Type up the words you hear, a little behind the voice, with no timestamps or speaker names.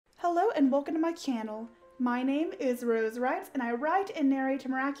Hello and welcome to my channel. My name is Rose Writes and I write and narrate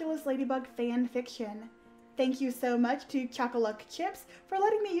Miraculous Ladybug fan fiction. Thank you so much to ChocoLuck Chipz for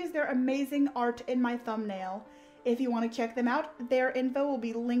letting me use their amazing art in my thumbnail. If you want to check them out, their info will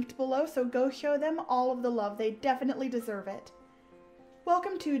be linked below, so go show them all of the love. They definitely deserve it.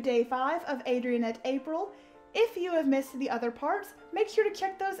 Welcome to day 5 of Adrienette April. If you have missed the other parts, make sure to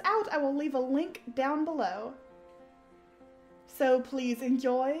check those out. I will leave a link down below. So please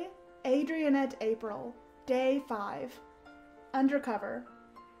enjoy Adrienette April, day 5. Undercover.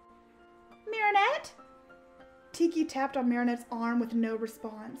 Marinette? Tikki tapped on Marinette's arm with no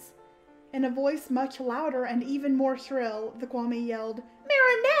response. In a voice much louder and even more shrill, the Kwame yelled,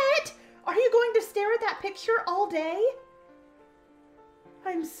 Marinette! Are you going to stare at that picture all day?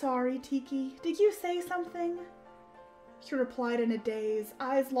 I'm sorry, Tikki. Did you say something? She replied in a daze,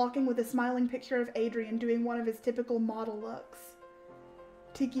 eyes locking with a smiling picture of Adrien doing one of his typical model looks.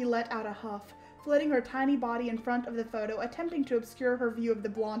 Tikki let out a huff, flitting her tiny body in front of the photo, attempting to obscure her view of the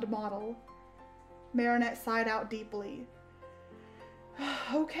blonde model. Marinette sighed out deeply.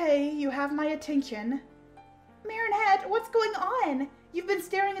 Okay, you have my attention. Marinette, what's going on? You've been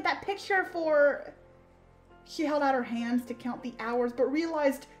staring at that picture for... She held out her hands to count the hours, but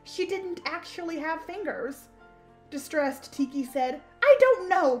realized she didn't actually have fingers. Distressed, Tikki said, I don't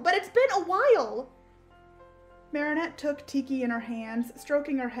know, but it's been a while. Marinette took Tikki in her hands,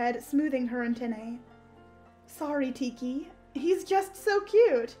 stroking her head, smoothing her antennae. Sorry, Tikki. He's just so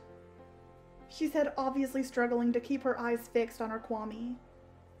cute, she said, obviously struggling to keep her eyes fixed on her Kwame.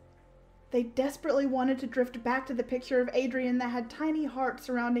 They desperately wanted to drift back to the picture of Adrien that had tiny hearts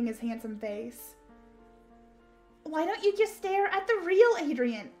surrounding his handsome face. Why don't you just stare at the real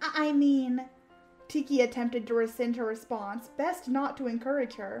Adrien? I mean... Tikki attempted to rescind her response, best not to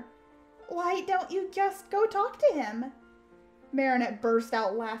encourage her. Why don't you just go talk to him? Marinette burst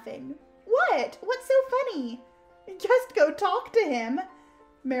out laughing. What? What's so funny? Just go talk to him,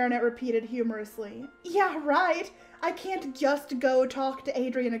 Marinette repeated humorously. Yeah, right. I can't just go talk to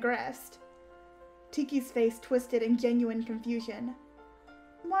Adrien Agreste. Tikki's face twisted in genuine confusion.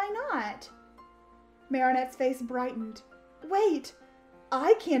 Why not? Marinette's face brightened. Wait,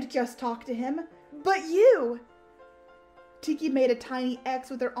 I can't just talk to him, but you! Tikki made a tiny X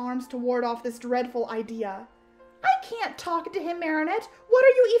with her arms to ward off this dreadful idea. I can't talk to him, Marinette. What are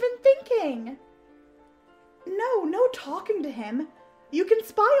you even thinking? No talking to him. You can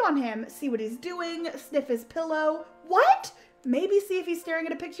spy on him, see what he's doing, sniff his pillow. What? Maybe see if he's staring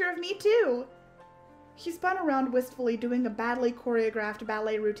at a picture of me too. She spun around wistfully, doing a badly choreographed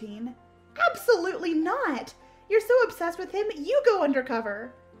ballet routine. Absolutely not! You're so obsessed with him, you go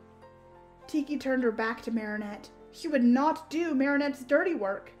undercover! Tikki turned her back to Marinette. She would not do Marinette's dirty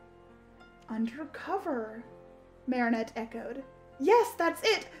work. Undercover, Marinette echoed. Yes, that's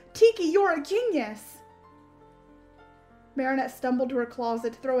it! Tikki, you're a genius! Marinette stumbled to her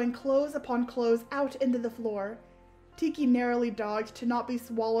closet, throwing clothes upon clothes out into the floor. Tikki narrowly dodged to not be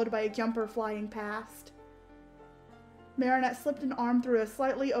swallowed by a jumper flying past. Marinette slipped an arm through a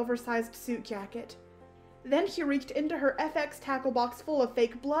slightly oversized suit jacket. Then she reached into her FX tackle box full of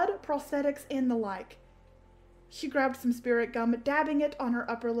fake blood, prosthetics, and the like. She grabbed some spirit gum, dabbing it on her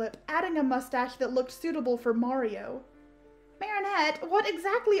upper lip, adding a mustache that looked suitable for Mario. Marinette, what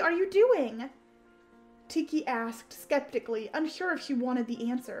exactly are you doing? Tikki asked skeptically, unsure if she wanted the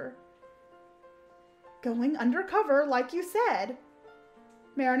answer. Going undercover, like you said,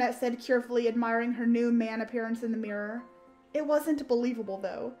 Marinette said cheerfully, admiring her new man appearance in the mirror. It wasn't believable,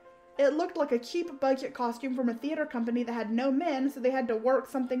 though. It looked like a cheap budget costume from a theater company that had no men, so they had to work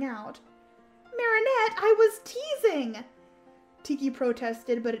something out. Marinette, I was teasing! Tikki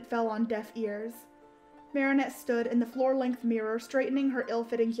protested, but it fell on deaf ears. Marinette stood in the floor-length mirror, straightening her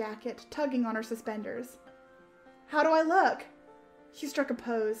ill-fitting jacket, tugging on her suspenders. How do I look? She struck a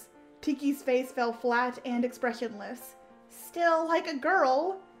pose. Tikki's face fell flat and expressionless. Still like a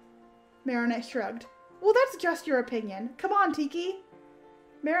girl. Marinette shrugged. Well, that's just your opinion. Come on, Tikki.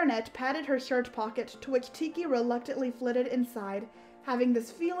 Marinette patted her shirt pocket, to which Tikki reluctantly flitted inside, having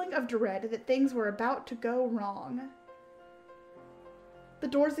this feeling of dread that things were about to go wrong. The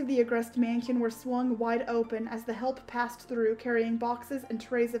doors of the Agreste mansion were swung wide open as the help passed through, carrying boxes and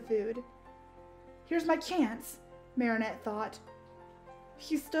trays of food. Here's my chance, Marinette thought.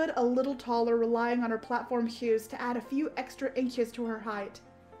 She stood a little taller, relying on her platform shoes to add a few extra inches to her height.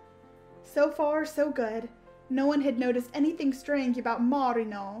 So far, so good. No one had noticed anything strange about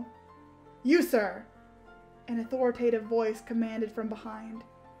Marino. You, sir! An authoritative voice commanded from behind.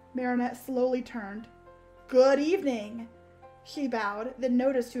 Marinette slowly turned. Good evening! She bowed, then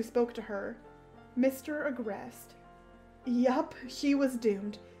noticed who spoke to her. Mr. Agreste. Yup, she was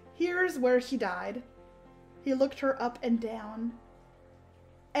doomed. Here's where she died. He looked her up and down.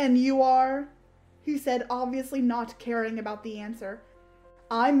 And you are? He said, obviously not caring about the answer.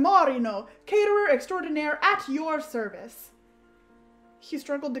 I'm Marino, caterer extraordinaire at your service. She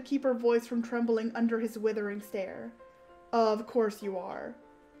struggled to keep her voice from trembling under his withering stare. Of course you are,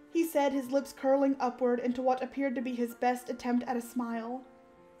 he said, his lips curling upward into what appeared to be his best attempt at a smile.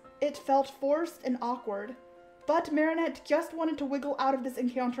 It felt forced and awkward, but Marinette just wanted to wiggle out of this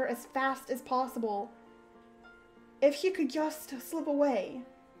encounter as fast as possible. If she could just slip away.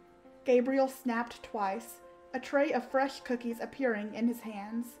 Gabriel snapped twice, a tray of fresh cookies appearing in his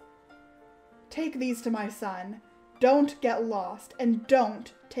hands. Take these to my son. Don't get lost, and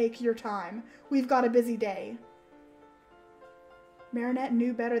don't take your time. We've got a busy day. Marinette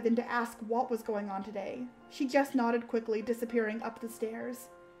knew better than to ask what was going on today. She just nodded quickly, disappearing up the stairs.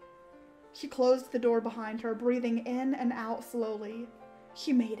 She closed the door behind her, breathing in and out slowly.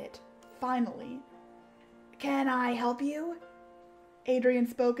 She made it, finally. Can I help you? Adrien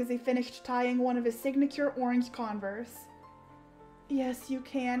spoke as he finished tying one of his signature orange Converse. Yes, you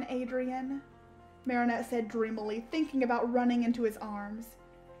can, Adrien, Marinette said dreamily, thinking about running into his arms.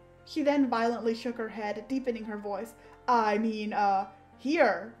 She then violently shook her head, deepening her voice.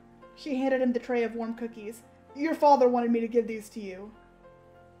 Here. She handed him the tray of warm cookies. Your father wanted me to give these to you.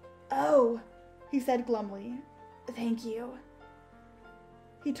 Oh, he said glumly. Thank you.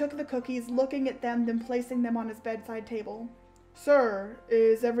 He took the cookies, looking at them, then placing them on his bedside table. Sir,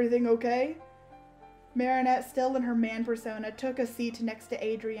 is everything okay? Marinette, still in her man persona, took a seat next to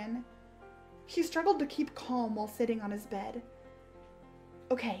Adrien. She struggled to keep calm while sitting on his bed.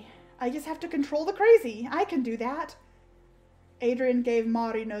 Okay, I just have to control the crazy. I can do that. Adrien gave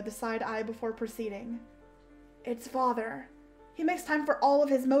Marino the side eye before proceeding. It's father. He makes time for all of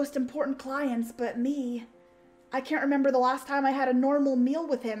his most important clients, but me. I can't remember the last time I had a normal meal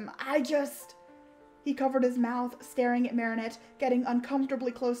with him. He covered his mouth, staring at Marinette, getting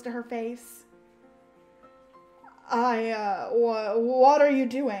uncomfortably close to her face. What are you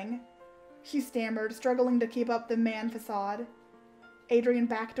doing? She stammered, struggling to keep up the man facade. Adrien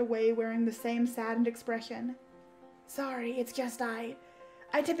backed away, wearing the same saddened expression. Sorry, it's just I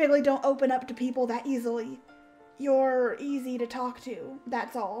typically don't open up to people that easily. You're easy to talk to,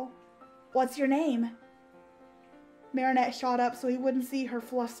 that's all. What's your name? Marinette shot up so he wouldn't see her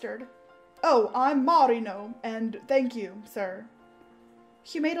flustered. Oh, I'm Marino, and thank you, sir.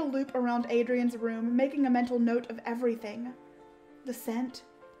 She made a loop around Adrien's room, making a mental note of everything. The scent,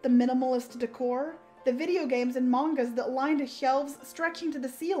 the minimalist decor, the video games and mangas that lined shelves stretching to the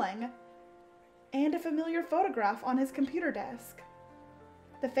ceiling, and a familiar photograph on his computer desk.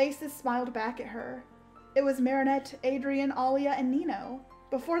 The faces smiled back at her. It was Marinette, Adrien, Alia, and Nino,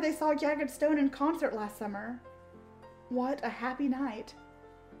 before they saw Jagged Stone in concert last summer. What a happy night.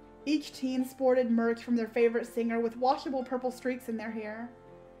 Each teen sported merch from their favorite singer with washable purple streaks in their hair.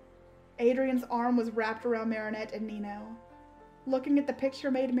 Adrien's arm was wrapped around Marinette and Nino. Looking at the picture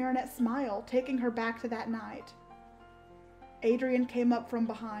made Marinette smile, taking her back to that night. Adrien came up from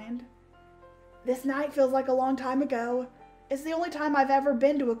behind. This night feels like a long time ago. It's the only time I've ever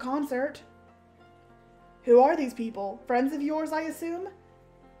been to a concert. Who are these people? Friends of yours, I assume?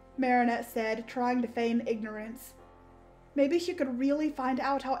 Marinette said, trying to feign ignorance. Maybe she could really find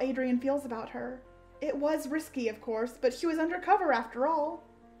out how Adrien feels about her. It was risky, of course, but she was undercover after all.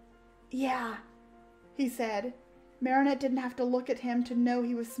 Yeah, he said. Marinette didn't have to look at him to know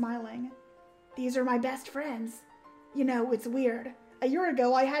he was smiling. These are my best friends. You know, it's weird. A year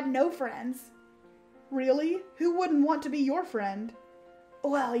ago, I had no friends. Really? Who wouldn't want to be your friend?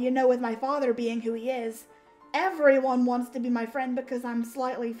 Well, you know, with my father being who he is, everyone wants to be my friend because I'm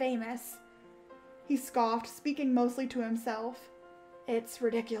slightly famous. He scoffed, speaking mostly to himself. It's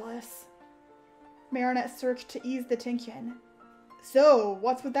ridiculous. Marinette searched to ease the tension. So,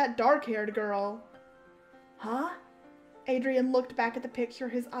 what's with that dark-haired girl? Huh? Adrien looked back at the picture,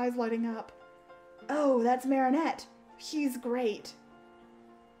 his eyes lighting up. Oh, that's Marinette. She's great.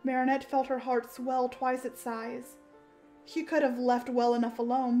 Marinette felt her heart swell twice its size. She could have left well enough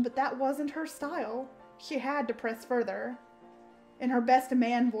alone, but that wasn't her style. She had to press further. In her best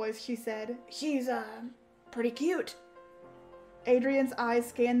man voice, she said, She's, pretty cute. Adrien's eyes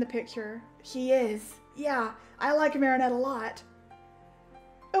scanned the picture. She is. Yeah, I like Marinette a lot.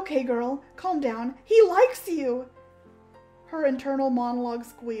 Okay, girl, calm down. He likes you! Her internal monologue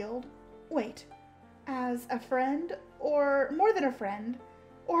squealed. Wait, as a friend? Or more than a friend?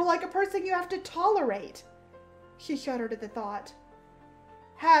 Or like a person you have to tolerate? She shuddered at the thought.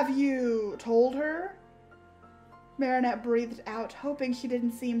 Have you told her? Marinette breathed out, hoping she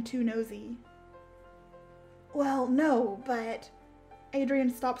didn't seem too nosy. Well, no, but... Adrien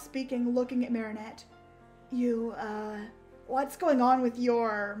stopped speaking, looking at Marinette. What's going on with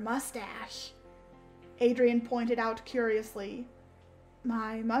your mustache? Adrien pointed out curiously.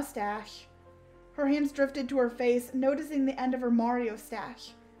 My mustache? Her hands drifted to her face, noticing the end of her Mario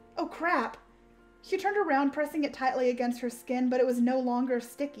stash. Oh crap! She turned around, pressing it tightly against her skin, but it was no longer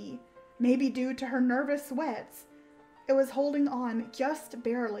sticky, maybe due to her nervous sweats. It was holding on, just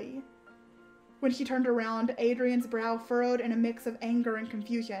barely. When she turned around, Adrien's brow furrowed in a mix of anger and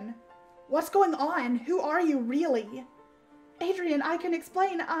confusion. What's going on? Who are you, really? Adrien, I can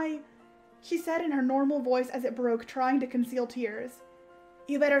explain, she said in her normal voice as it broke, trying to conceal tears.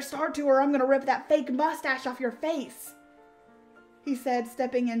 You better start to or I'm gonna rip that fake mustache off your face, he said,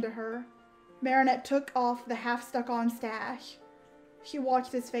 stepping into her. Marinette took off the half-stuck-on stash. She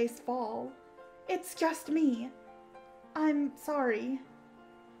watched his face fall. It's just me. I'm sorry,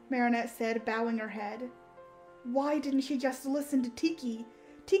 Marinette said, bowing her head. Why didn't she just listen to Tikki?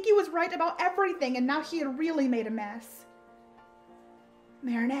 Tikki was right about everything, and now she had really made a mess.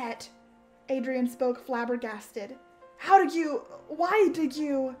 Marinette, Adrien spoke flabbergasted. Why did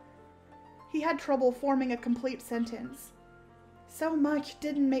you? He had trouble forming a complete sentence. So much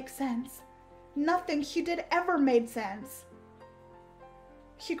didn't make sense. Nothing she did ever made sense.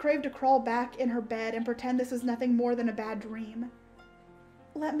 She craved to crawl back in her bed and pretend this was nothing more than a bad dream.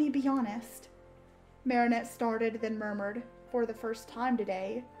 Let me be honest, Marinette started, then murmured, for the first time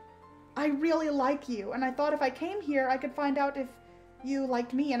today. I really like you, and I thought if I came here I could find out if you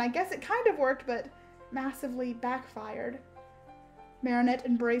liked me, and I guess it kind of worked, but massively backfired. Marinette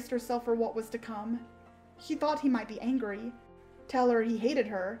embraced herself for what was to come. She thought he might be angry, tell her he hated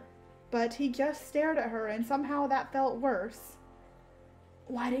her, but he just stared at her, and somehow that felt worse.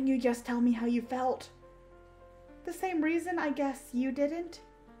 Why didn't you just tell me how you felt? The same reason I guess you didn't,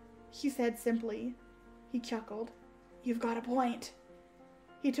 she said simply. He chuckled. You've got a point.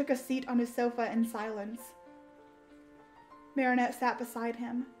 He took a seat on his sofa in silence. Marinette sat beside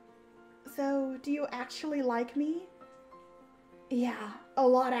him. So, do you actually like me? Yeah, a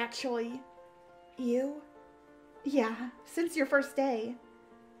lot actually. You? Yeah, since your first day,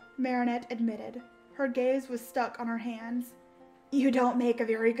 Marinette admitted. Her gaze was stuck on her hands. You don't make a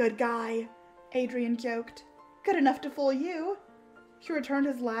very good guy, Adrien joked. Good enough to fool you. She returned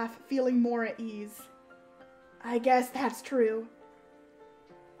his laugh, feeling more at ease. I guess that's true.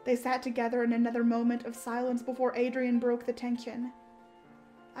 They sat together in another moment of silence before Adrien broke the tension.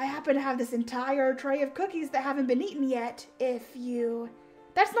 I happen to have this entire tray of cookies that haven't been eaten yet, if you...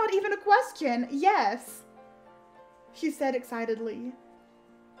 That's not even a question! Yes! She said excitedly.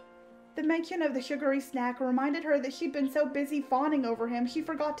 The mention of the sugary snack reminded her that she'd been so busy fawning over him she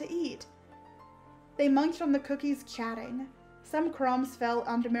forgot to eat. They munched on the cookies, chatting. Some crumbs fell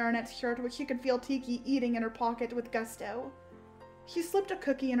onto Marinette's shirt, which she could feel Tikki eating in her pocket with gusto. She slipped a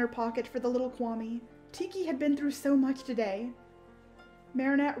cookie in her pocket for the little Kwame. Tikki had been through so much today.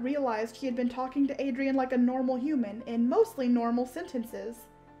 Marinette realized she had been talking to Adrien like a normal human, in mostly normal sentences.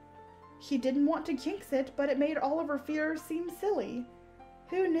 She didn't want to jinx it, but it made all of her fears seem silly.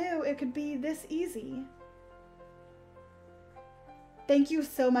 Who knew it could be this easy? Thank you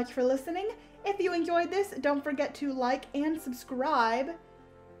so much for listening. If you enjoyed this, don't forget to like and subscribe.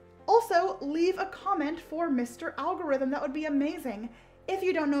 Also, leave a comment for Mr. Algorithm. That would be amazing. If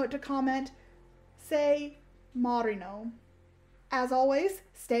you don't know what to comment, say Marino. As always,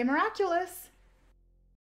 stay miraculous.